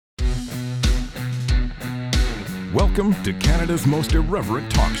Welcome to Canada's most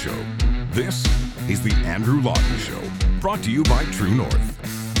irreverent talk show. This is the Andrew Lawton Show, brought to you by True North.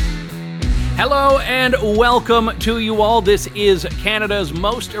 Hello and welcome to you all. This is Canada's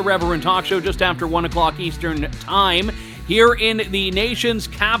most irreverent talk show just after 1 o'clock Eastern Time here in the nation's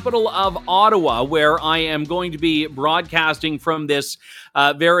capital of Ottawa, where I am going to be broadcasting from this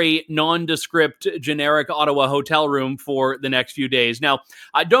very nondescript, generic Ottawa hotel room for the next few days. Now,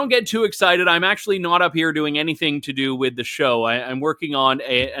 don't get too excited. I'm actually not up here doing anything to do with the show. I'm working on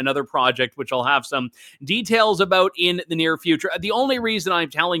another project, which I'll have some details about in the near future. The only reason I'm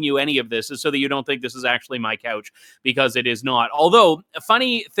telling you any of this is so that you don't think this is actually my couch, because it is not. Although, a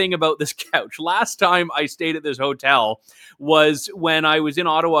funny thing about this couch, last time I stayed at this hotel was when I was in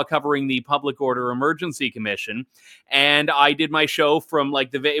Ottawa covering the Public Order Emergency Commission, and I did my show from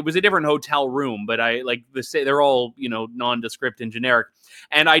it was a different hotel room, but they're all, nondescript and generic.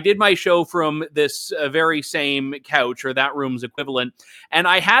 And I did my show from this very same couch, or that room's equivalent. And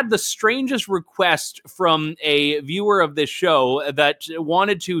I had the strangest request from a viewer of this show that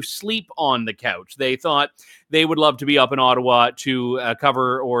wanted to sleep on the couch. They thought they would love to be up in Ottawa to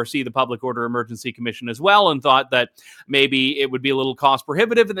cover or see the Public Order Emergency Commission as well, and thought that maybe it would be a little cost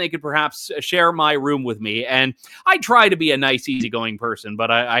prohibitive and they could perhaps share my room with me. And I try to be a nice, easygoing person,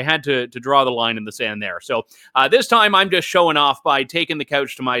 but I had to draw the line in the sand there. So this time I'm just showing off by taking the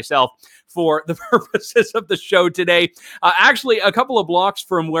couch to myself for the purposes of the show today. Actually, a couple of blocks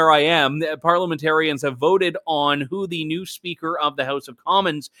from where I am, parliamentarians have voted on who the new Speaker of the House of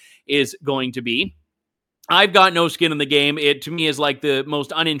Commons is going to be. I've got no skin in the game. It, to me, is like the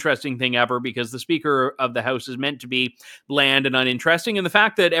most uninteresting thing ever, because the Speaker of the House is meant to be bland and uninteresting. And the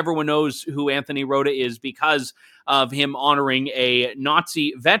fact that everyone knows who Anthony Rota is because of him honoring a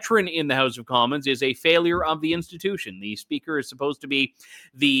Nazi veteran in the House of Commons is a failure of the institution. The Speaker is supposed to be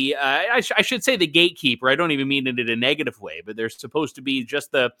the, I should say the gatekeeper. I don't even mean it in a negative way, but they're supposed to be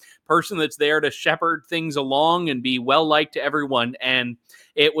just the person that's there to shepherd things along and be well-liked to everyone. And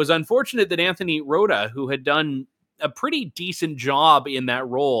it was unfortunate that Anthony Rota, who had done a pretty decent job in that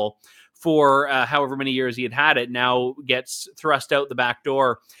role for however many years he had it, now gets thrust out the back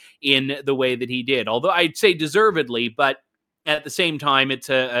door in the way that he did. Although I'd say deservedly, but at the same time, it's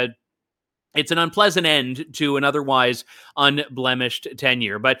an unpleasant end to an otherwise unblemished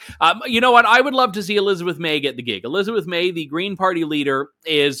tenure. But you know what? I would love to see Elizabeth May get the gig. Elizabeth May, the Green Party leader,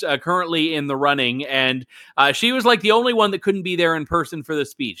 is currently in the running, and she was like the only one that couldn't be there in person for the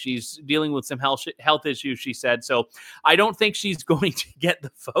speech. She's dealing with some health issues, she said, so I don't think she's going to get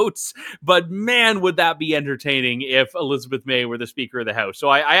the votes, but man, would that be entertaining if Elizabeth May were the Speaker of the House. So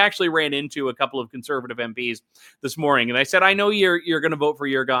I actually ran into a couple of Conservative MPs this morning, and I said, I know you're going to vote for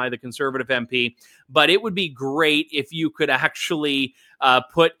your guy, the Conservative MP, but it would be great if you could actually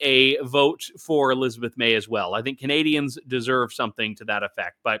put a vote for Elizabeth May as well. I think Canadians deserve something to that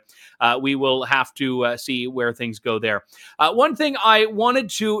effect, but we will have to see where things go there. One thing I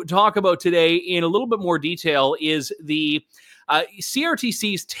wanted to talk about today in a little bit more detail is the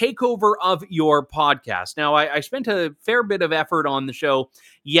CRTC's takeover of your podcast. Now, I spent a fair bit of effort on the show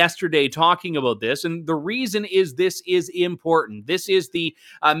yesterday talking about this, and the reason is this is important. This is the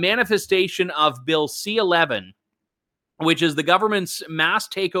manifestation of Bill C-11, which is the government's mass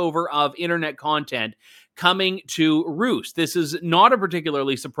takeover of internet content coming to roost. This is not a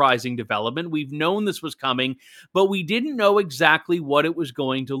particularly surprising development. We've known this was coming, but we didn't know exactly what it was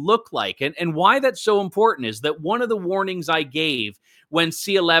going to look like. And why that's so important is that one of the warnings I gave when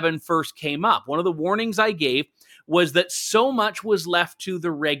C-11 first came up, one of the warnings I gave was that so much was left to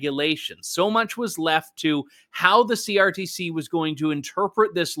the regulations. So much was left to how the CRTC was going to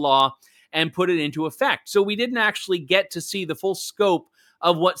interpret this law and put it into effect. So we didn't actually get to see the full scope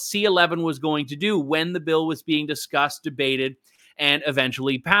of what C-11 was going to do when the bill was being discussed, debated, and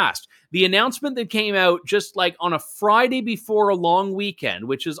eventually passed. The announcement that came out just like on a Friday before a long weekend,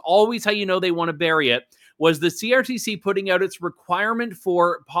 which is always how you know they want to bury it, was the CRTC putting out its requirement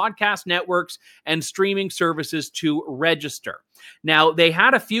for podcast networks and streaming services to register. Now, they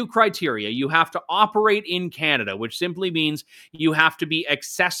had a few criteria. You have to operate in Canada, which simply means you have to be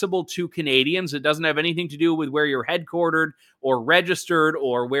accessible to Canadians. It doesn't have anything to do with where you're headquartered or registered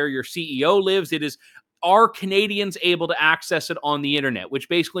or where your CEO lives. It is, are Canadians able to access it on the internet, which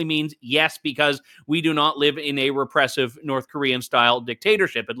basically means yes, because we do not live in a repressive North Korean-style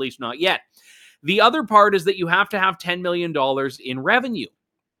dictatorship, at least not yet. The other part is that you have to have $10 million in revenue.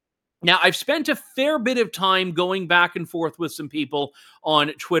 Now, I've spent a fair bit of time going back and forth with some people on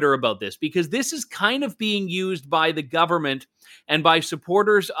Twitter about this because this is kind of being used by the government and by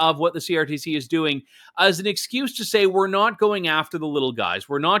supporters of what the CRTC is doing as an excuse to say we're not going after the little guys.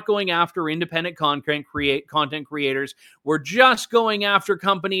 We're not going after independent content creators. We're just going after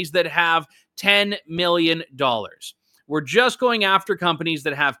companies that have $10 million. We're just going after companies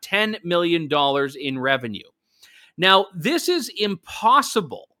that have $10 million in revenue. Now, this is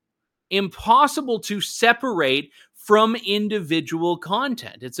impossible to separate from individual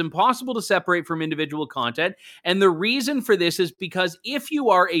content. It's impossible to separate from individual content. And the reason for this is because if you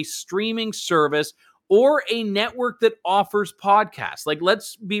are a streaming service or a network that offers podcasts, like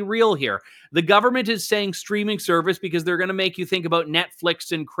let's be real here. The government is saying streaming service because they're going to make you think about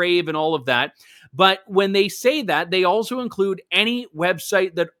Netflix and Crave and all of that. But when they say that, they also include any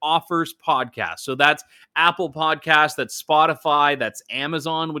website that offers podcasts. So that's Apple Podcasts, that's Spotify, that's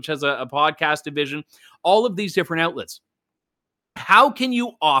Amazon, which has a podcast division, all of these different outlets. How can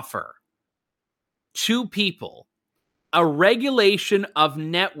you offer to people a regulation of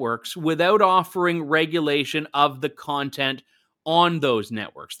networks without offering regulation of the content on those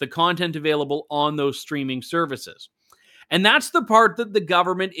networks, the content available on those streaming services? And that's the part that the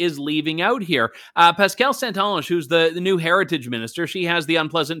government is leaving out here. Pascal Saint-Onge, who's the new heritage minister, she has the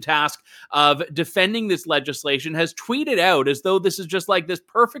unpleasant task of defending this legislation, has tweeted out as though this is just like this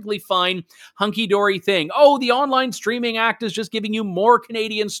perfectly fine, hunky-dory thing. Oh, the Online Streaming Act is just giving you more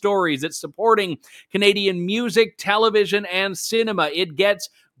Canadian stories. It's supporting Canadian music, television, and cinema. It gets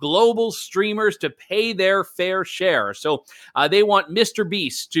global streamers to pay their fair share. So they want Mr.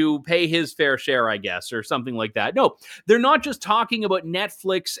 Beast to pay his fair share, I guess, or something like that. No, they're not just talking about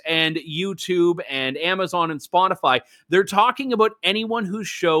Netflix and YouTube and Amazon and Spotify. They're talking about anyone whose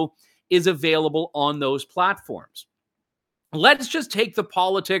show is available on those platforms. Let's just take the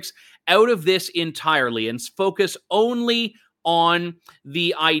politics out of this entirely and focus only on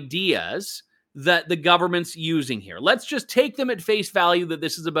the ideas that the government's using here. Let's just take them at face value that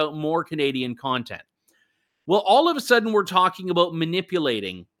this is about more Canadian content. Well, all of a sudden, we're talking about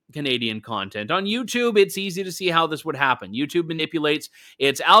manipulating Canadian content. On YouTube, it's easy to see how this would happen. YouTube manipulates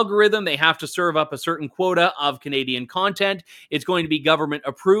its algorithm. They have to serve up a certain quota of Canadian content. It's going to be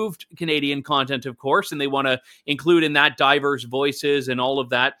government-approved Canadian content, of course, and they want to include in that diverse voices and all of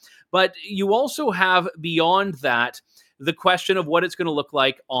that. But you also have, beyond that, the question of what it's going to look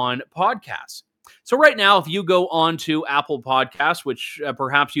like on podcasts. So right now, if you go on to Apple Podcasts, which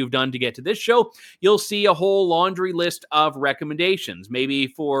perhaps you've done to get to this show, you'll see a whole laundry list of recommendations. Maybe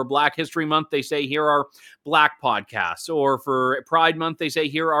for Black History Month, they say, here are Black podcasts. Or for Pride Month, they say,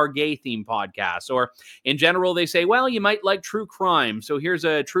 here are gay-themed podcasts. Or in general, they say, well, you might like true crime. So here's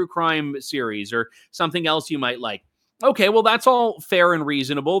a true crime series or something else you might like. Okay, well, that's all fair and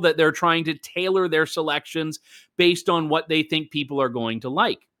reasonable that they're trying to tailor their selections based on what they think people are going to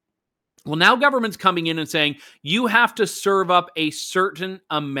like. Well, now government's coming in and saying, you have to serve up a certain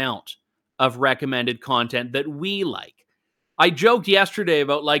amount of recommended content that we like. I joked yesterday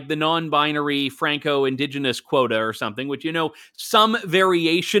about like the non-binary Franco-Indigenous quota or something, which, you know, some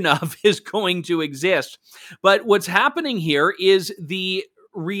variation of is going to exist. But what's happening here is the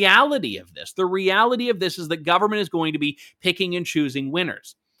reality of this. The reality of this is that government is going to be picking and choosing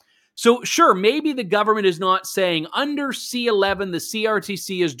winners. So sure, maybe the government is not saying under C11, the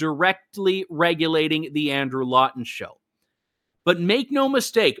CRTC is directly regulating the Andrew Lawton Show. But make no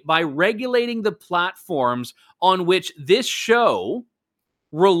mistake, by regulating the platforms on which this show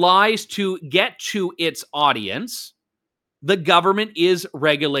relies to get to its audience, the government is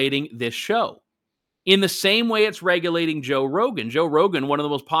regulating this show. In the same way it's regulating Joe Rogan. Joe Rogan, one of the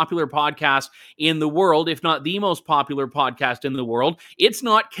most popular podcasts in the world, if not the most popular podcast in the world, it's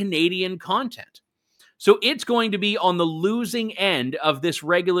not Canadian content. So it's going to be on the losing end of this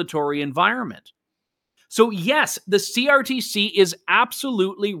regulatory environment. So yes, the CRTC is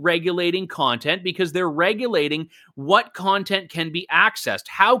absolutely regulating content because they're regulating what content can be accessed,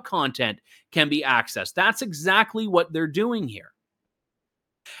 how content can be accessed. That's exactly what they're doing here.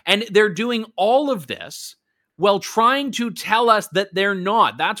 And they're doing all of this while trying to tell us that they're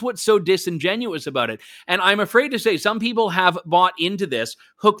not. That's what's so disingenuous about it. And I'm afraid to say some people have bought into this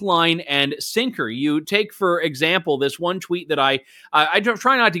hook, line, and sinker. You take, for example, this one tweet that I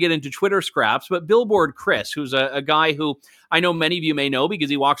try not to get into Twitter scraps, but Billboard Chris, who's a guy who I know many of you may know because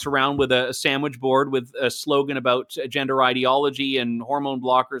he walks around with a sandwich board with a slogan about gender ideology and hormone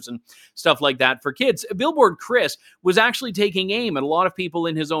blockers and stuff like that for kids. Billboard Chris was actually taking aim at a lot of people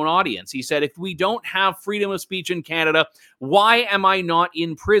in his own audience. He said, if we don't have freedom of speech in Canada, why am I not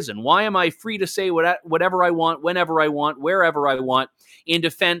in prison? Why am I free to say whatever I want, whenever I want, wherever I want, in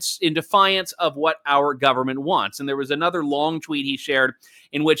defiance of what our government wants? And there was another long tweet he shared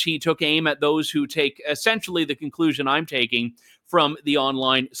in which he took aim at those who take essentially the conclusion I'm taking from the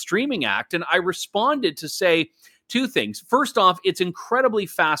Online Streaming Act. And I responded to say two things. First off, it's incredibly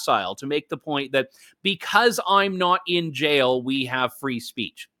facile to make the point that because I'm not in jail, we have free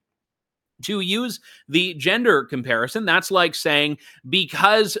speech. To use the gender comparison, that's like saying,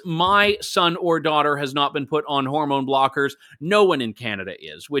 because my son or daughter has not been put on hormone blockers, no one in Canada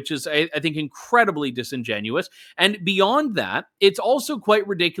is, which is, I think, incredibly disingenuous. And beyond that, it's also quite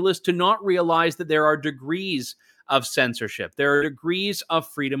ridiculous to not realize that there are degrees of censorship. There are degrees of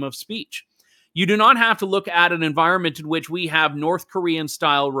freedom of speech. You do not have to look at an environment in which we have North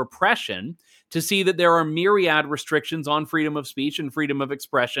Korean-style repression to see that there are myriad restrictions on freedom of speech and freedom of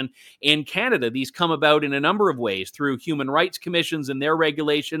expression in Canada. These come about in a number of ways, through human rights commissions and their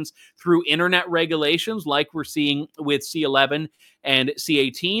regulations, through internet regulations like we're seeing with C11 and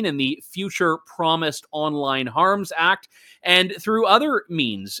C18 and the future promised Online Harms Act, and through other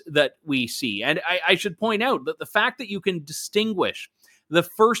means that we see. And I should point out that the fact that you can distinguish the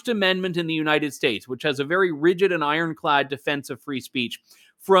First Amendment in the United States, which has a very rigid and ironclad defense of free speech,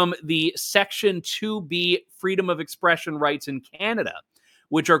 from the Section 2B freedom of expression rights in Canada,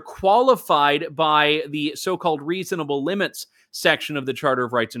 which are qualified by the so-called reasonable limits section of the Charter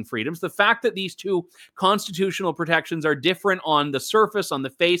of Rights and Freedoms. The fact that these two constitutional protections are different on the surface, on the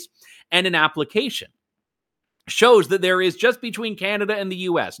face, and in application shows that there is, just between Canada and the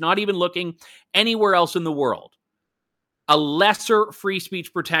US, not even looking anywhere else in the world, a lesser free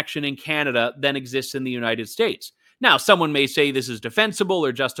speech protection in Canada than exists in the United States. Now, someone may say this is defensible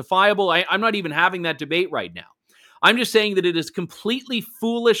or justifiable. I'm not even having that debate right now. I'm just saying that it is completely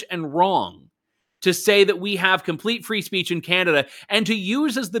foolish and wrong to say that we have complete free speech in Canada and to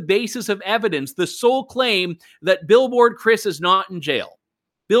use as the basis of evidence the sole claim that Billboard Chris is not in jail.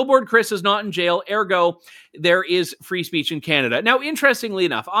 Billboard Chris is not in jail, ergo, there is free speech in Canada. Now, interestingly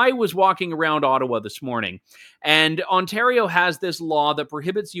enough, I was walking around Ottawa this morning, and Ontario has this law that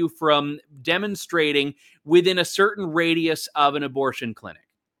prohibits you from demonstrating within a certain radius of an abortion clinic.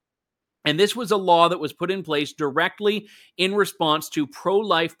 And this was a law that was put in place directly in response to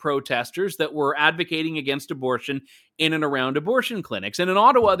pro-life protesters that were advocating against abortion in and around abortion clinics. And in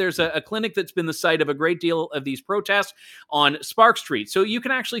Ottawa, there's a clinic that's been the site of a great deal of these protests on Spark Street. So you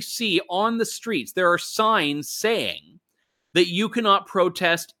can actually see on the streets, there are signs saying that you cannot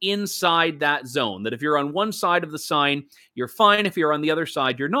protest inside that zone, that if you're on one side of the sign, you're fine. If you're on the other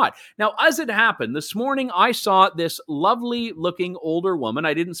side, you're not. Now, as it happened, this morning I saw this lovely-looking older woman.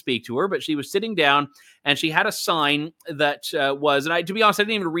 I didn't speak to her, but she was sitting down, and she had a sign that was, and to be honest, I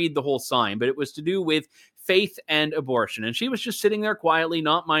didn't even read the whole sign, but it was to do with faith and abortion. And she was just sitting there quietly,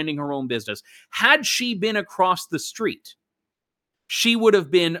 not minding her own business. Had she been across the street, she would have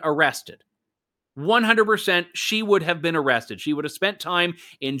been arrested. 100%, she would have been arrested. She would have spent time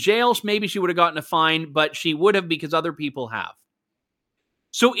in jail. Maybe she would have gotten a fine, but she would have because other people have.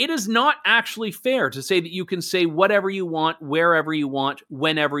 So it is not actually fair to say that you can say whatever you want, wherever you want,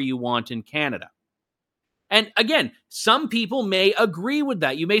 whenever you want in Canada. And again, some people may agree with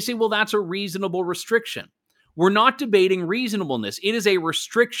that. You may say, well, that's a reasonable restriction. We're not debating reasonableness. It is a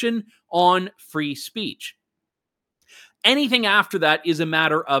restriction on free speech. Anything after that is a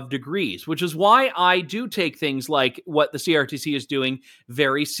matter of degrees, which is why I do take things like what the CRTC is doing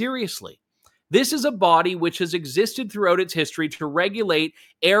very seriously. This is a body which has existed throughout its history to regulate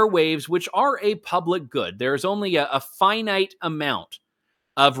airwaves, which are a public good. There's only a finite amount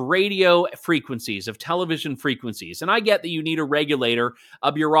of radio frequencies, of television frequencies. And I get that you need a regulator,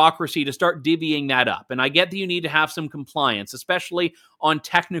 a bureaucracy to start divvying that up. And I get that you need to have some compliance, especially on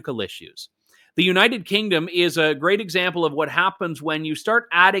technical issues. The United Kingdom is a great example of what happens when you start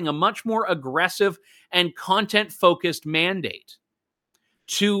adding a much more aggressive and content-focused mandate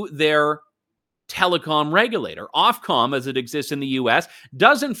to their telecom regulator. Ofcom, as it exists in the US,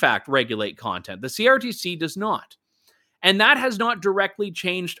 does in fact regulate content. The CRTC does not. And that has not directly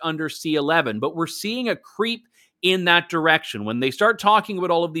changed under C11, but we're seeing a creep in that direction, when they start talking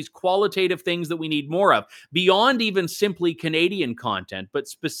about all of these qualitative things that we need more of, beyond even simply Canadian content, but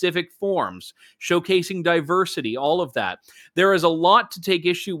specific forms, showcasing diversity, all of that, there is a lot to take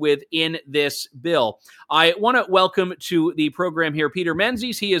issue with in this bill. I want to welcome to the program here Peter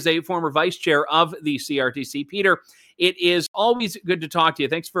Menzies. He is a former vice chair of the CRTC. Peter, it is always good to talk to you.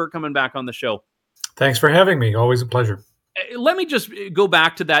 Thanks for coming back on the show. Thanks for having me. Always a pleasure. Let me just go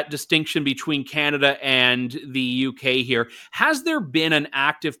back to that distinction between Canada and the UK here. Has there been an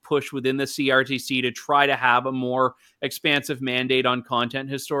active push within the CRTC to try to have a more expansive mandate on content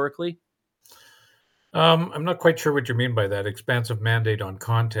historically? I'm not quite sure what you mean by that, expansive mandate on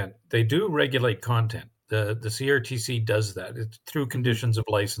content. They do regulate content. The CRTC does that. It's through conditions of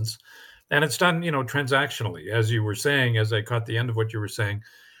license. And it's done, transactionally. As you were saying, as I caught the end of what you were saying,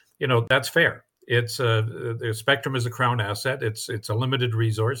 that's fair. It's the spectrum is a crown asset. It's a limited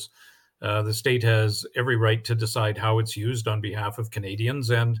resource. The state has every right to decide how it's used on behalf of Canadians.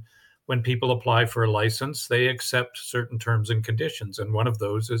 And when people apply for a license, they accept certain terms and conditions. And one of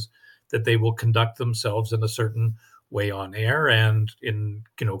those is that they will conduct themselves in a certain way on air and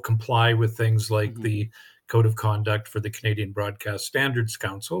comply with things like the Code of Conduct for the Canadian Broadcast Standards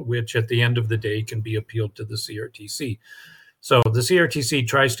Council, which at the end of the day can be appealed to the CRTC. So the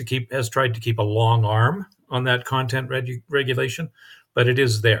CRTC has tried to keep a long arm on that content regulation, but it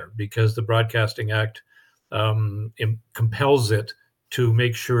is there because the Broadcasting Act compels it to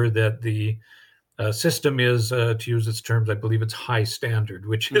make sure that the system is, to use its terms, I believe it's high standard,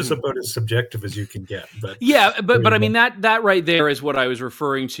 which is about as subjective as you can get. But I mean that right there is what I was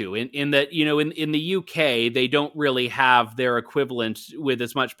referring to. In that, in the UK, they don't really have their equivalent with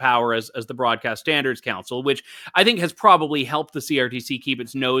as much power as the Broadcast Standards Council, which I think has probably helped the CRTC keep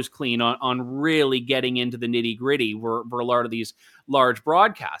its nose clean on really getting into the nitty gritty for a lot of these large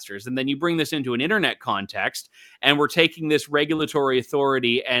broadcasters. And then you bring this into an internet context, and we're taking this regulatory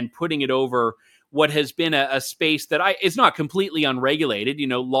authority and putting it over what has been a space that is not completely unregulated.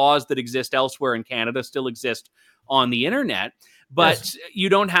 Laws that exist elsewhere in Canada still exist on the internet, but yes, you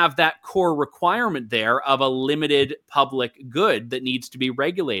don't have that core requirement there of a limited public good that needs to be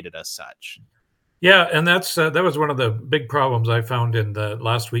regulated as such. Yeah, and that was one of the big problems I found in the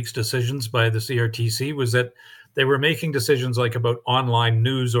last week's decisions by the CRTC was that they were making decisions like about online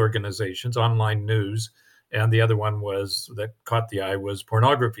news organizations, online news, and the other one was that caught the eye was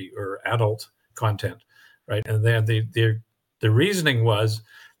pornography or adult content, right? And then the reasoning was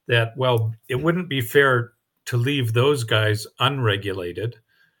that, well, it wouldn't be fair to leave those guys unregulated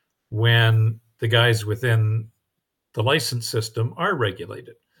when the guys within the license system are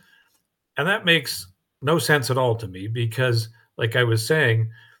regulated. And that makes no sense at all to me because, like I was saying,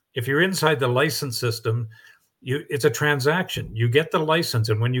 if you're inside the license system, it's a transaction. You get the license,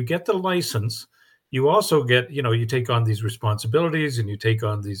 and when you get the license, you also get, you take on these responsibilities and you take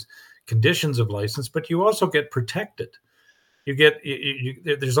on these conditions of license, but you also get protected.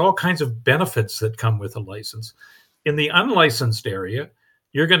 There's all kinds of benefits that come with a license. In the unlicensed area,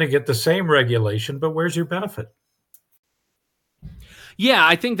 you're going to get the same regulation, but where's your benefit? Yeah,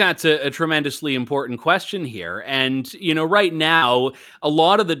 I think that's a tremendously important question here. And, right now, a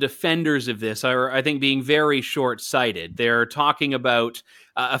lot of the defenders of this are, I think, being very short-sighted. They're talking about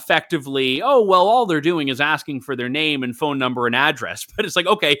effectively, all they're doing is asking for their name and phone number and address. But it's like,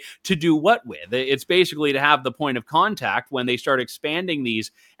 okay, to do what with? It's basically to have the point of contact when they start expanding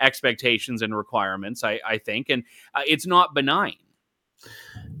these expectations and requirements, I think. And it's not benign.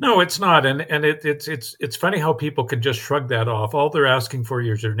 No, it's not, and it's funny how people can just shrug that off. All they're asking for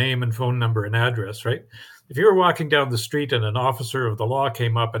is your name and phone number and address, right? If you were walking down the street and an officer of the law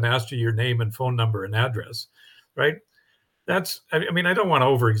came up and asked you your name and phone number and address, right? I don't want to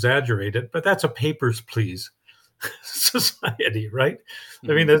over-exaggerate it, but that's a papers, please society, right?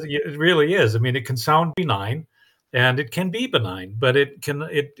 Mm-hmm. I mean, it really is. I mean, it can sound benign, and it can be benign, but it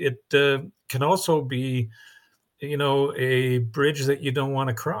can also be a bridge that you don't want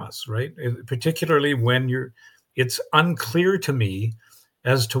to cross, right? Particularly when it's unclear to me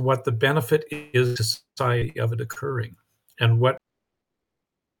as to what the benefit is to society of it occurring and what.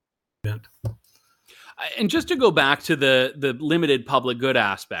 And just to go back to the limited public good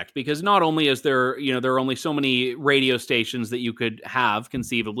aspect, because not only is there, there are only so many radio stations that you could have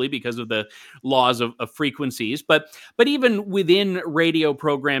conceivably because of the laws of frequencies, but even within radio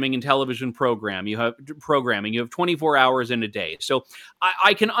programming and television you have 24 hours in a day. So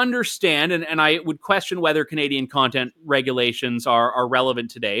I can understand, and I would question whether Canadian content regulations are relevant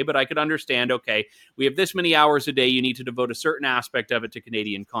today, but I could understand, okay, we have this many hours a day, you need to devote a certain aspect of it to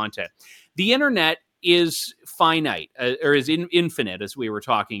Canadian content. The internet is finite, or is infinite, as we were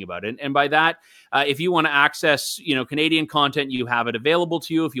talking about. And by that, if you want to access, Canadian content, you have it available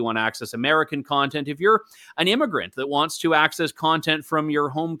to you. If you want to access American content, if you're an immigrant that wants to access content from your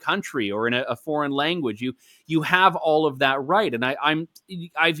home country or in a foreign language, you have all of that right. And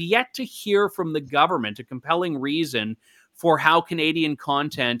I've yet to hear from the government a compelling reason for how Canadian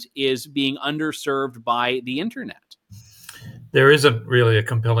content is being underserved by the internet. There isn't really a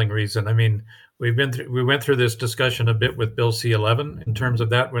compelling reason. I mean, we went through this discussion a bit with Bill C-11 in terms of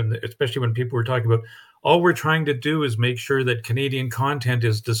that, especially when people were talking about all we're trying to do is make sure that Canadian content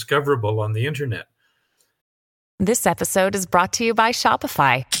is discoverable on the internet. This episode is brought to you by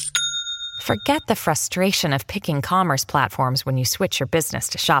Shopify. Forget the frustration of picking commerce platforms when you switch your business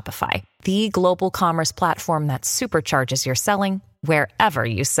to Shopify, the global commerce platform that supercharges your selling wherever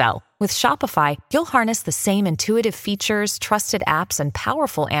you sell. With Shopify, you'll harness the same intuitive features, trusted apps, and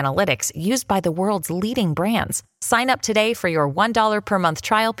powerful analytics used by the world's leading brands. Sign up today for your $1 per month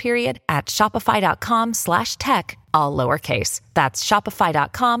trial period at shopify.com/tech, all lowercase. That's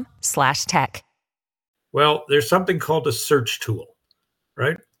shopify.com/tech. Well, there's something called a search tool,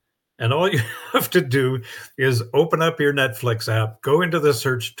 right? And all you have to do is open up your Netflix app, go into the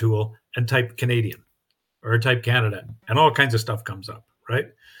search tool, and type Canadian or type Canada, and all kinds of stuff comes up, right?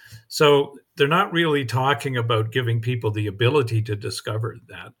 So they're not really talking about giving people the ability to discover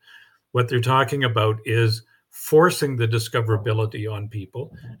that. What they're talking about is forcing the discoverability on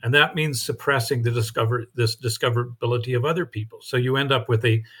people, and that means suppressing this discoverability of other people. So you end up with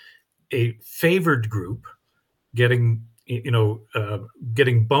a favored group getting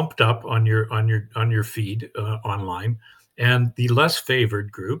bumped up on your feed online, and the less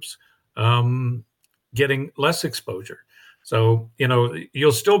favored groups getting less exposure. So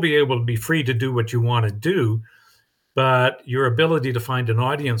you'll still be able to be free to do what you want to do, but your ability to find an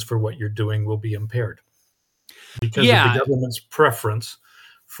audience for what you're doing will be impaired because of the government's preference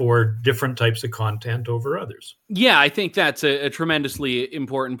for different types of content over others. Yeah, I think that's a tremendously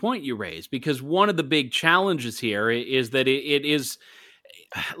important point you raise, because one of the big challenges here is that it is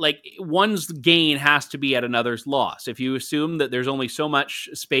like one's gain has to be at another's loss. If you assume that there's only so much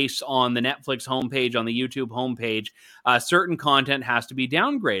space on the Netflix homepage, on the YouTube homepage, certain content has to be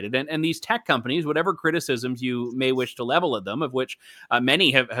downgraded. And these tech companies, whatever criticisms you may wish to level at them, of which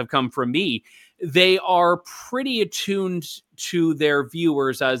many have come from me, they are pretty attuned to their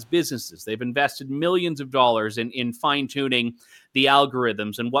viewers as businesses. They've invested millions of dollars in fine-tuning the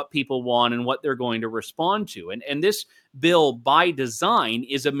algorithms and what people want and what they're going to respond to. And this bill, by design,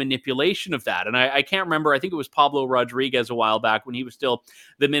 is a manipulation of that. And I can't remember, I think it was Pablo Rodriguez a while back when he was still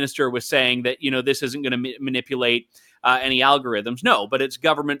the minister, was saying that, this isn't going to manipulate any algorithms. No, but it's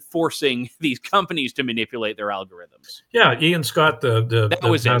government forcing these companies to manipulate their algorithms. Yeah, Ian Scott,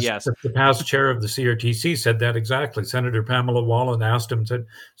 the past chair of the CRTC, said that exactly. Senator Pamela Wallin asked him, said,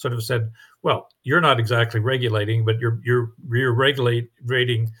 well, you're not exactly regulating, but you're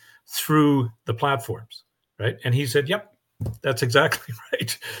regulating through the platforms, right? And he said, yep, that's exactly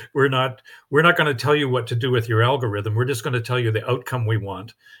right. We're not going to tell you what to do with your algorithm. We're just going to tell you the outcome we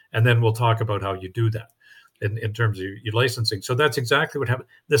want, and then we'll talk about how you do that in terms of your licensing. So that's exactly what happened.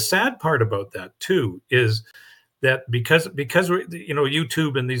 The sad part about that too is that because we're,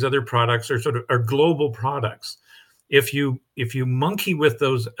 YouTube and these other products are global products. If you monkey with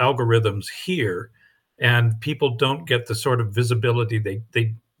those algorithms here, and people don't get the sort of visibility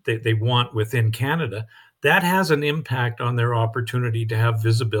they want within Canada, that has an impact on their opportunity to have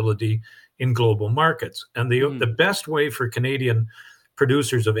visibility in global markets. And the best way for Canadian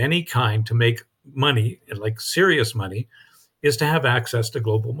producers of any kind to make money, like serious money, is to have access to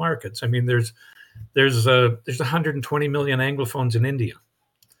global markets. I mean, there's 120 million Anglophones in India,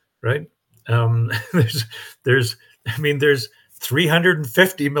 right? There's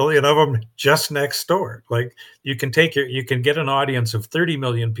 350 million of them just next door. Like you can get an audience of 30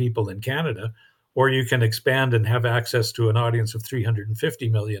 million people in Canada, or you can expand and have access to an audience of 350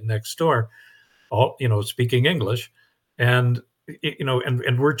 million next door, all speaking English, and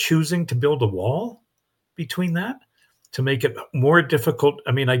we're choosing to build a wall between that to make it more difficult.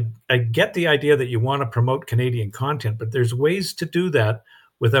 I mean, I get the idea that you want to promote Canadian content, but there's ways to do that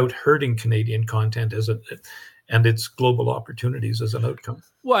without hurting Canadian content and its global opportunities as an outcome.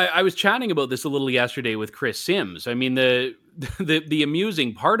 Well, I was chatting about this a little yesterday with Chris Sims. I mean, the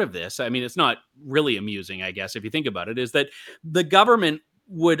amusing part of this, I mean, it's not really amusing, I guess, if you think about it, is that the government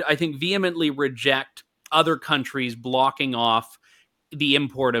would, I think, vehemently reject other countries blocking off the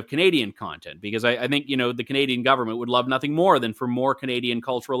import of Canadian content, because I think, the Canadian government would love nothing more than for more Canadian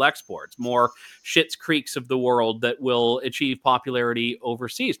cultural exports, more Schitt's Creeks of the world that will achieve popularity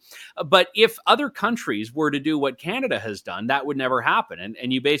overseas. But if other countries were to do what Canada has done, that would never happen.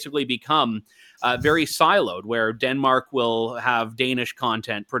 And you basically become very siloed, where Denmark will have Danish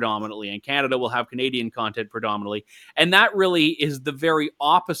content predominantly and Canada will have Canadian content predominantly. And that really is the very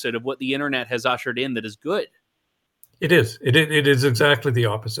opposite of what the internet has ushered in that is good. It is. It is exactly the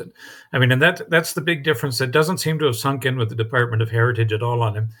opposite. I mean, and that's the big difference that doesn't seem to have sunk in with the Department of Heritage at all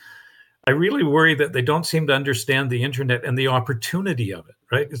on him. I really worry that they don't seem to understand the internet and the opportunity of it,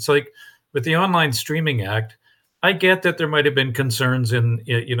 right? It's like with the Online Streaming Act, I get that there might have been concerns in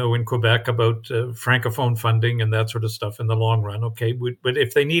Quebec about francophone funding and that sort of stuff in the long run. Okay, but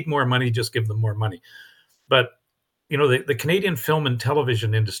if they need more money, just give them more money. But the Canadian film and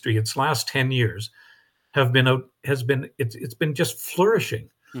television industry, its last 10 years has been just flourishing.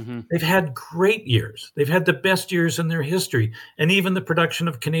 Mm-hmm. They've had great years. They've had the best years in their history. And even the production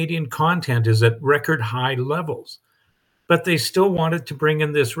of Canadian content is at record high levels. But they still wanted to bring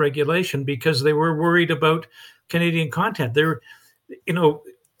in this regulation because they were worried about Canadian content. The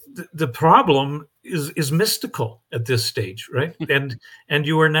problem is mystical at this stage, right? and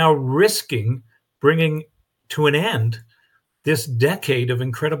you are now risking bringing to an end this decade of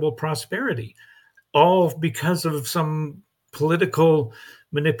incredible prosperity, all because of some political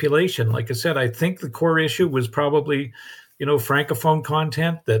manipulation. Like I said, I think the core issue was probably, francophone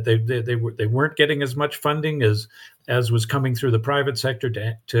content, that they weren't getting as much funding as was coming through the private sector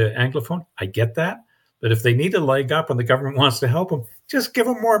to anglophone. I get that, but if they need a leg up and the government wants to help them, just give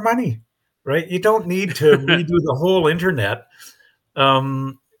them more money, right? You don't need to redo the whole internet.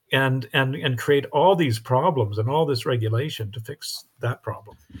 And create all these problems and all this regulation to fix that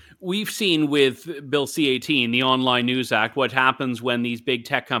problem. We've seen with Bill C-18, the Online News Act, what happens when these big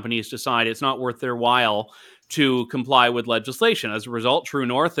tech companies decide it's not worth their while to comply with legislation. As a result, True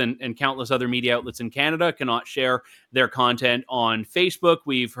North and countless other media outlets in Canada cannot share their content on Facebook.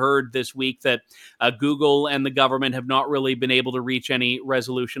 We've heard this week that Google and the government have not really been able to reach any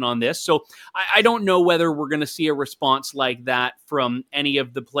resolution on this. So I don't know whether we're going to see a response like that from any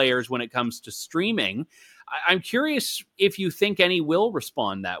of the players when it comes to streaming. I'm curious if you think any will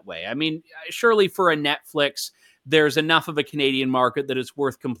respond that way. I mean, surely for a Netflix, there's enough of a Canadian market that it's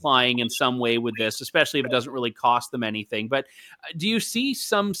worth complying in some way with this, especially if it doesn't really cost them anything. But do you see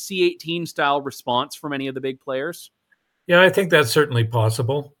some C-18 style response from any of the big players? Yeah, I think that's certainly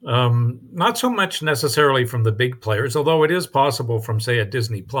possible. Not so much necessarily from the big players, although it is possible from, say, a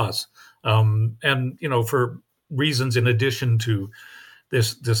Disney Plus. And, for reasons in addition to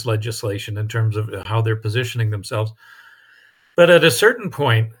this legislation in terms of how they're positioning themselves. But at a certain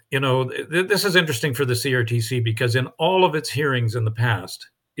point, this is interesting for the CRTC because in all of its hearings in the past,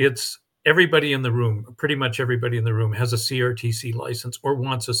 it's everybody in the room, pretty much everybody in the room has a CRTC license or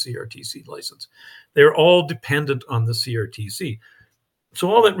wants a CRTC license. They're all dependent on the CRTC.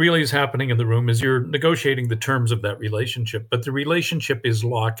 So all that really is happening in the room is you're negotiating the terms of that relationship, but the relationship is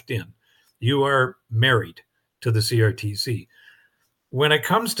locked in. You are married to the CRTC. When it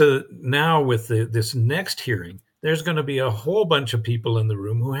comes to now with this next hearing, there's going to be a whole bunch of people in the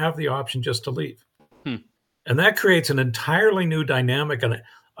room who have the option just to leave. And that creates an entirely new dynamic. And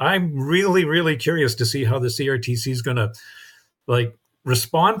I'm really, really curious to see how the CRTC is going to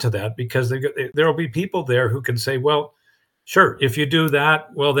respond to that, because there will be people there who can say, well, sure, if you do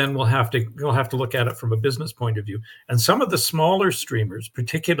that, well, then we'll have to look at it from a business point of view. And some of the smaller streamers,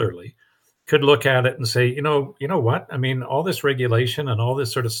 particularly, could look at it and say, you know what? I mean, all this regulation and all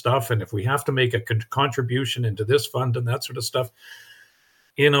this sort of stuff, and if we have to make a contribution into this fund and that sort of stuff,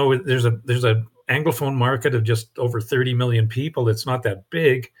 there's a Anglophone market of just over 30 million people. It's not that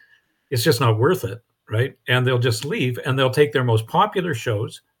big. It's just not worth it, right? And they'll just leave, and they'll take their most popular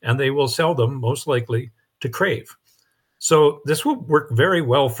shows and they will sell them most likely to Crave. So this will work very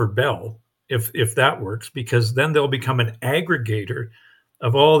well for Bell if that works, because then they'll become an aggregator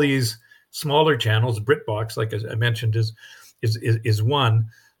of all these smaller channels. BritBox, like I mentioned, is one.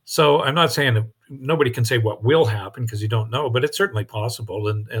 So I'm not saying that nobody can say what will happen because you don't know, but it's certainly possible.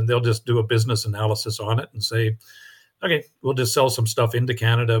 And they'll just do a business analysis on it and say, okay, we'll just sell some stuff into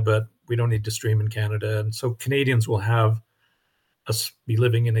Canada, but we don't need to stream in Canada. And so Canadians will have us be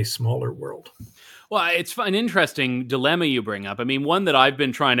living in a smaller world. Well, it's an interesting dilemma you bring up. I mean, one that I've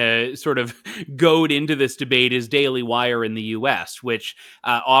been trying to sort of goad into this debate is Daily Wire in the U.S., which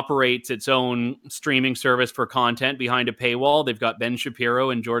operates its own streaming service for content behind a paywall. They've got Ben Shapiro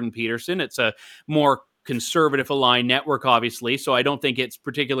and Jordan Peterson. It's a more conservative aligned network, obviously. So I don't think it's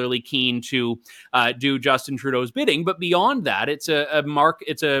particularly keen to do Justin Trudeau's bidding. But beyond that, it's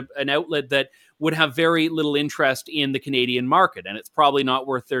an outlet that would have very little interest in the Canadian market. And it's probably not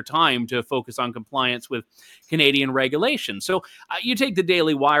worth their time to focus on compliance with Canadian regulation. So you take the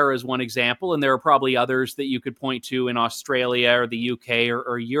Daily Wire as one example, and there are probably others that you could point to in Australia or the UK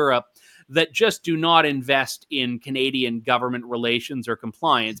or Europe that just do not invest in Canadian government relations or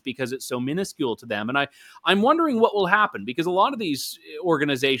compliance because it's so minuscule to them. And I'm wondering what will happen, because a lot of these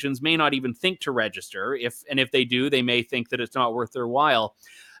organizations may not even think to register. If they do, they may think that it's not worth their while.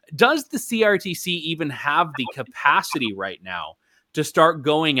 Does the CRTC even have the capacity right now to start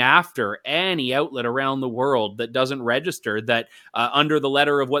going after any outlet around the world that doesn't register, that under the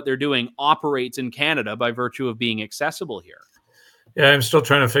letter of what they're doing operates in Canada by virtue of being accessible here? Yeah, I'm still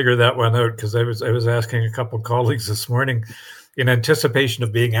trying to figure that one out, because I was asking a couple of colleagues this morning in anticipation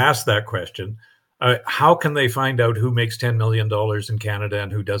of being asked that question. How can they find out who makes $10 million in Canada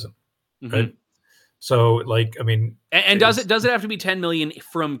and who doesn't? Mm-hmm. Right. So, like, I mean, and does it have to be 10 million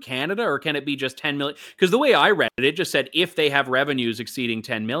from Canada, or can it be just 10 million? Because the way I read it, it just said if they have revenues exceeding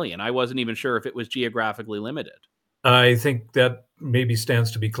 10 million. I wasn't even sure if it was geographically limited. I think that maybe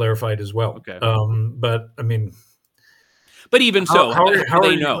stands to be clarified as well. Okay. But I mean, but even so, how do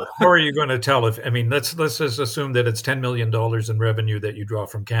they know? How are you going to tell if? I mean, let's just assume that it's $10 million in revenue that you draw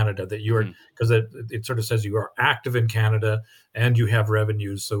from Canada, that you are, because it sort of says you are active in Canada and you have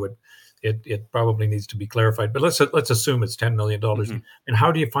revenues, so it probably needs to be clarified. But let's assume it's $10 million. And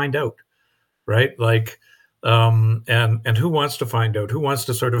how do you find out, right? Like, and who wants to find out? Who wants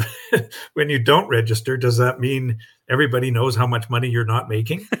to sort of when you don't register? Does that mean everybody knows how much money you're not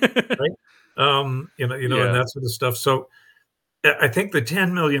making, right? And that sort of stuff. So I think the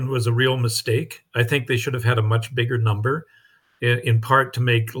 10 million was a real mistake. I think they should have had a much bigger number, in part to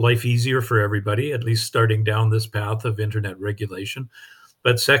make life easier for everybody, at least starting down this path of internet regulation.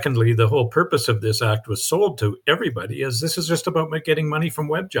 But secondly, the whole purpose of this act was sold to everybody as this is just about getting money from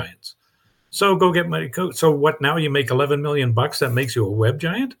web giants. So go get money. So what? Now you make $11 million. That makes you a web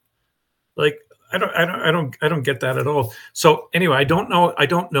giant? Like, I don't get that at all. So anyway, I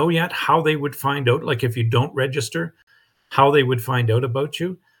don't know yet how they would find out. Like, if you don't register, how they would find out about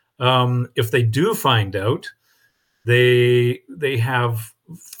you. If they do find out, they have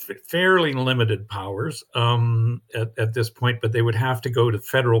fairly limited powers at this point, but they would have to go to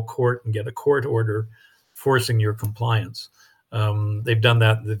federal court and get a court order forcing your compliance. They've done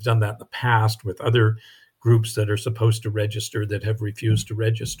that in the past with other groups that are supposed to register that have refused to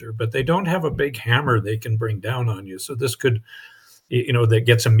register, but they don't have a big hammer they can bring down on you. So this could, that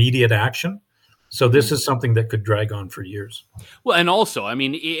gets immediate action. So this is something that could drag on for years. Well, and also, I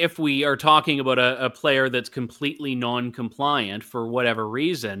mean, if we are talking about a player that's completely non-compliant for whatever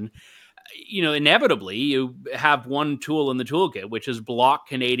reason, inevitably you have one tool in the toolkit, which is block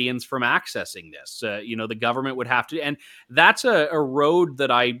Canadians from accessing this. The government would have to, and that's a road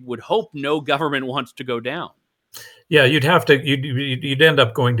that I would hope no government wants to go down. Yeah, you'd end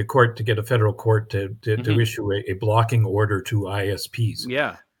up going to court to get a federal court to issue a blocking order to ISPs.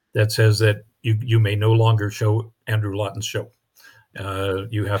 Yeah, that says that you may no longer show Andrew Lawton's show.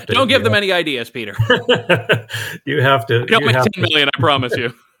 You have to don't give them any ideas, Peter. You have to. Don't make 10 million, I promise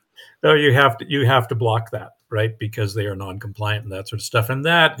you. No, you have to block that, right? Because they are non-compliant and that sort of stuff. And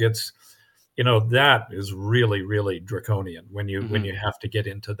that gets, that is really, really draconian when you have to get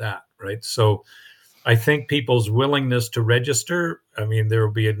into that, right? So I think people's willingness to register, I mean, there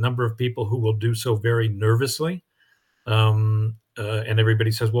will be a number of people who will do so very nervously. And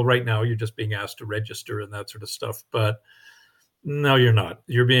everybody says, well, right now you're just being asked to register and that sort of stuff. But no, you're not.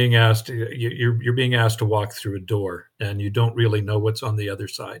 You're being asked. You're being asked to walk through a door, and you don't really know what's on the other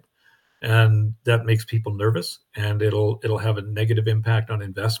side, and that makes people nervous. And it'll have a negative impact on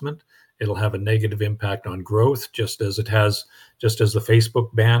investment. It'll have a negative impact on growth, just as the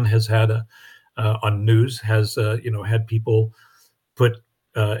Facebook ban has had on news has had people put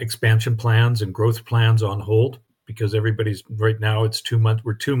expansion plans and growth plans on hold. Because everybody's right now, it's 2 months.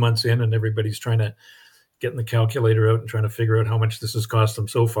 We're 2 months in, and everybody's trying to get the calculator out and trying to figure out how much this has cost them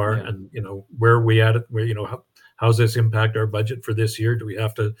so far, and where are we at it? Where how's this impact our budget for this year?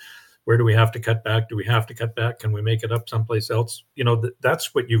 Where do we have to cut back? Do we have to cut back? Can we make it up someplace else?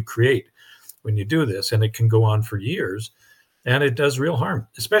 That's what you create when you do this, and it can go on for years, and it does real harm,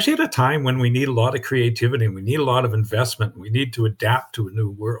 especially at a time when we need a lot of creativity and we need a lot of investment. We need to adapt to a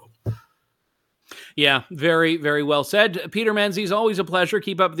new world. Yeah, very, very well said. Peter Menzies, always a pleasure.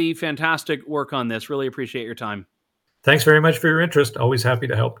 Keep up the fantastic work on this. Really appreciate your time. Thanks very much for your interest. Always happy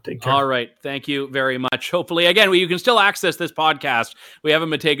to help. Take care. All right. Thank you very much. Hopefully, again, you can still access this podcast. We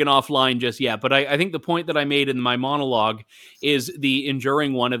haven't been taken offline just yet. But I think the point that I made in my monologue is the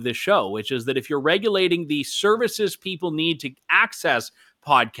enduring one of this show, which is that if you're regulating the services people need to access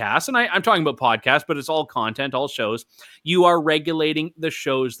podcasts, and I'm talking about podcasts, but it's all content, all shows, you are regulating the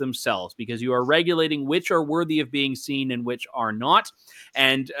shows themselves because you are regulating which are worthy of being seen and which are not.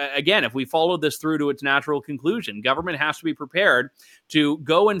 And again, if we follow this through to its natural conclusion, government has to be prepared to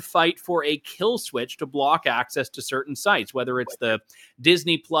go and fight for a kill switch to block access to certain sites, whether it's the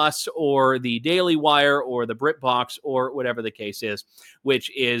Disney Plus or the Daily Wire or the BritBox or whatever the case is,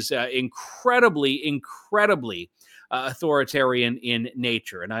 which is incredibly authoritarian in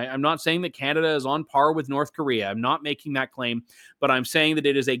nature. And I'm not saying that Canada is on par with North Korea. I'm not making that claim, but I'm saying that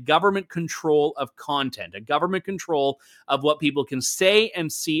it is a government control of content, a government control of what people can say and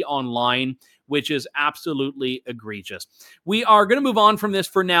see online, which is absolutely egregious. We are going to move on from this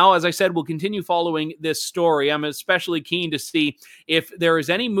for now. As I said, we'll continue following this story. I'm especially keen to see if there is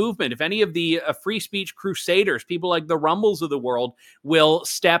any movement, if any of the free speech crusaders, people like the Rumbles of the world, will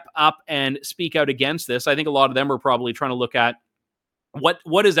step up and speak out against this. I think a lot of them are probably trying to look at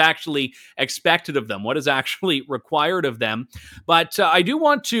what is actually expected of them, what is actually required of them. But I do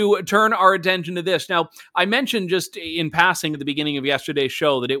want to turn our attention to this. Now, I mentioned just in passing at the beginning of yesterday's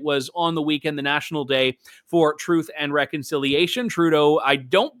show that it was on the weekend, the National Day for Truth and Reconciliation. Trudeau, I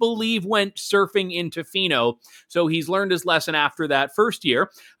don't believe, went surfing in Tofino, so he's learned his lesson after that first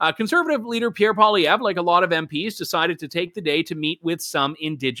year. Conservative leader Pierre Poilievre, like a lot of MPs, decided to take the day to meet with some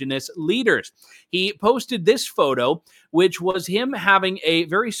Indigenous leaders. He posted this photo, which was him having a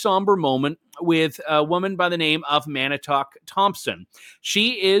very somber moment with a woman by the name of Manitok Thompson.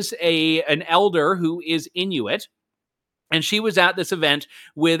 She is an elder who is Inuit, and she was at this event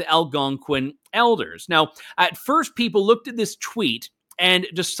with Algonquin elders. Now, at first, people looked at this tweet and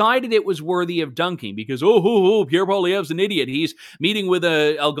decided it was worthy of dunking because, Pierre Poilievre's an idiot. He's meeting with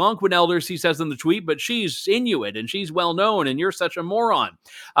Algonquin elders, he says in the tweet, but she's Inuit and she's well known and you're such a moron.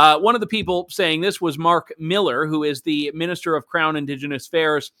 One of the people saying this was Mark Miller, who is the Minister of Crown Indigenous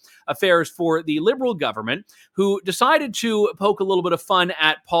Affairs for the Liberal government, who decided to poke a little bit of fun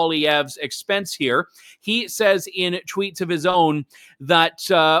at Poilievre's expense here. He says in tweets of his own that,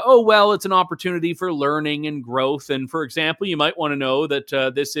 it's an opportunity for learning and growth. And for example, you might want to know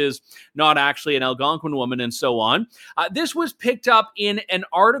that this is not actually an Algonquin woman and so on. This was picked up in an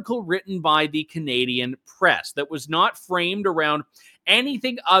article written by the Canadian Press that was not framed around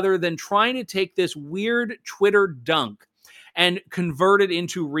anything other than trying to take this weird Twitter dunk and convert it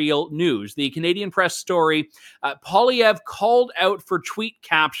into real news. The Canadian Press story, Poilievre called out for tweet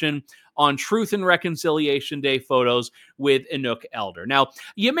caption on Truth and Reconciliation Day photos with Inuk Elder. Now,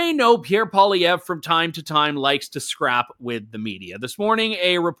 you may know Pierre Poilievre from time to time likes to scrap with the media. This morning,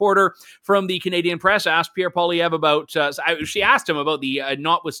 a reporter from the Canadian Press asked Pierre Poilievre about, she asked him about the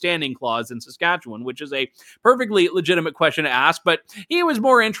notwithstanding clause in Saskatchewan, which is a perfectly legitimate question to ask, but he was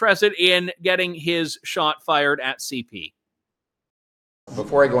more interested in getting his shot fired at CP.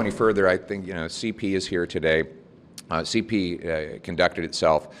 Before I go any further, I think, CP is here today. CP conducted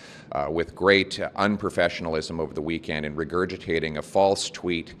itself with great unprofessionalism over the weekend in regurgitating a false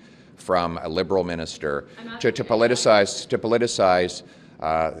tweet from a Liberal minister to politicize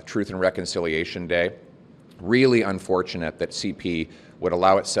Truth and Reconciliation Day. Really unfortunate that CP would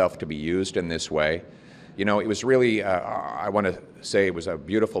allow itself to be used in this way. It was really, I want to say it was a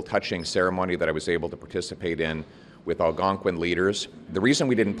beautiful, touching ceremony that I was able to participate in with Algonquin leaders. The reason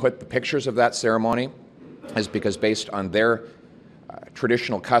we didn't put the pictures of that ceremony is because based on their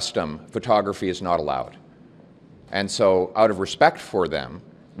traditional custom, photography is not allowed. And so out of respect for them,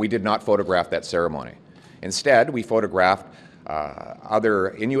 we did not photograph that ceremony. Instead, we photographed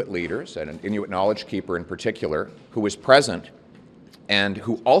other Inuit leaders, and an Inuit knowledge keeper in particular, who was present and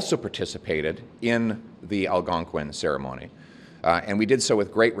who also participated in the Algonquin ceremony. And we did so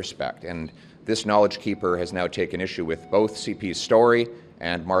with great respect. And this knowledge keeper has now taken issue with both CP's story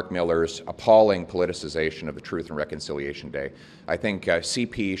and Mark Miller's appalling politicization of the Truth and Reconciliation Day. I think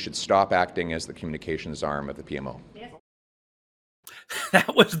CP should stop acting as the communications arm of the PMO.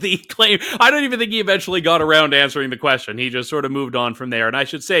 That was the claim. I don't even think he eventually got around to answering the question. He just sort of moved on from there. And I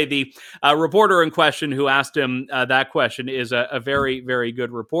should say the reporter in question who asked him that question is a very, very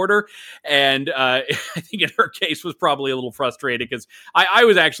good reporter. And I think in her case was probably a little frustrated because I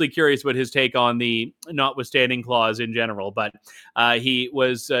was actually curious about his take on the notwithstanding clause in general. But he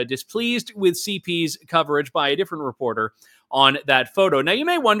was displeased with CP's coverage by a different reporter on that photo. Now, you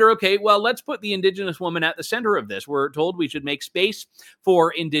may wonder, okay, well, let's put the Indigenous woman at the center of this. We're told we should make space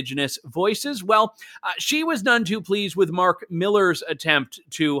for Indigenous voices. Well, she was none too pleased with Mark Miller's attempt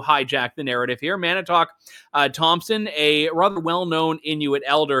to hijack the narrative here. Manitok Thompson, a rather well-known Inuit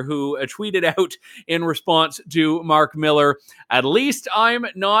elder who tweeted out in response to Mark Miller, "At least I'm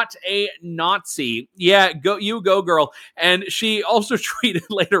not a Nazi." Yeah, you go, girl. And she also tweeted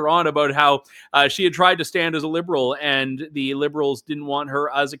later on about how she had tried to stand as a Liberal and the Liberals didn't want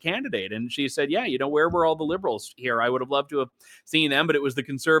her as a candidate. And she said, yeah, where were all the Liberals here? I would have loved to have seen them, but it was the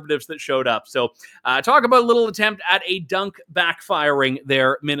Conservatives that showed up. So talk about a little attempt at a dunk backfiring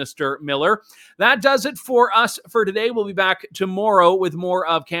there, Minister Miller. That does it for us for today. We'll be back tomorrow with more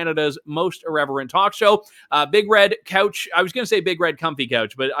of Canada's most irreverent talk show. Big Red Couch. I was going to say Big Red Comfy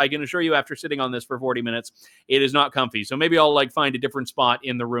Couch, but I can assure you after sitting on this for 40 minutes, it is not comfy. So maybe I'll find a different spot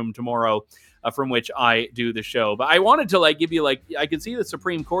in the room tomorrow from which I do the show. But I wanted to give you I could see the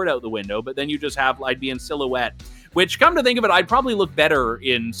Supreme Court out the window, but then you just have I'd be in silhouette, which, come to think of it, I'd probably look better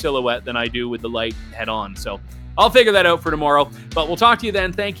in silhouette than I do with the light head on. So I'll figure that out for tomorrow. But we'll talk to you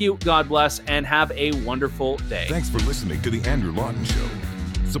then. Thank you, God bless, and have a wonderful day. Thanks for listening to The Andrew Lawton Show.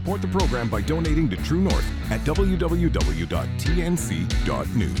 Support the program by donating to True North at www.tnc.news.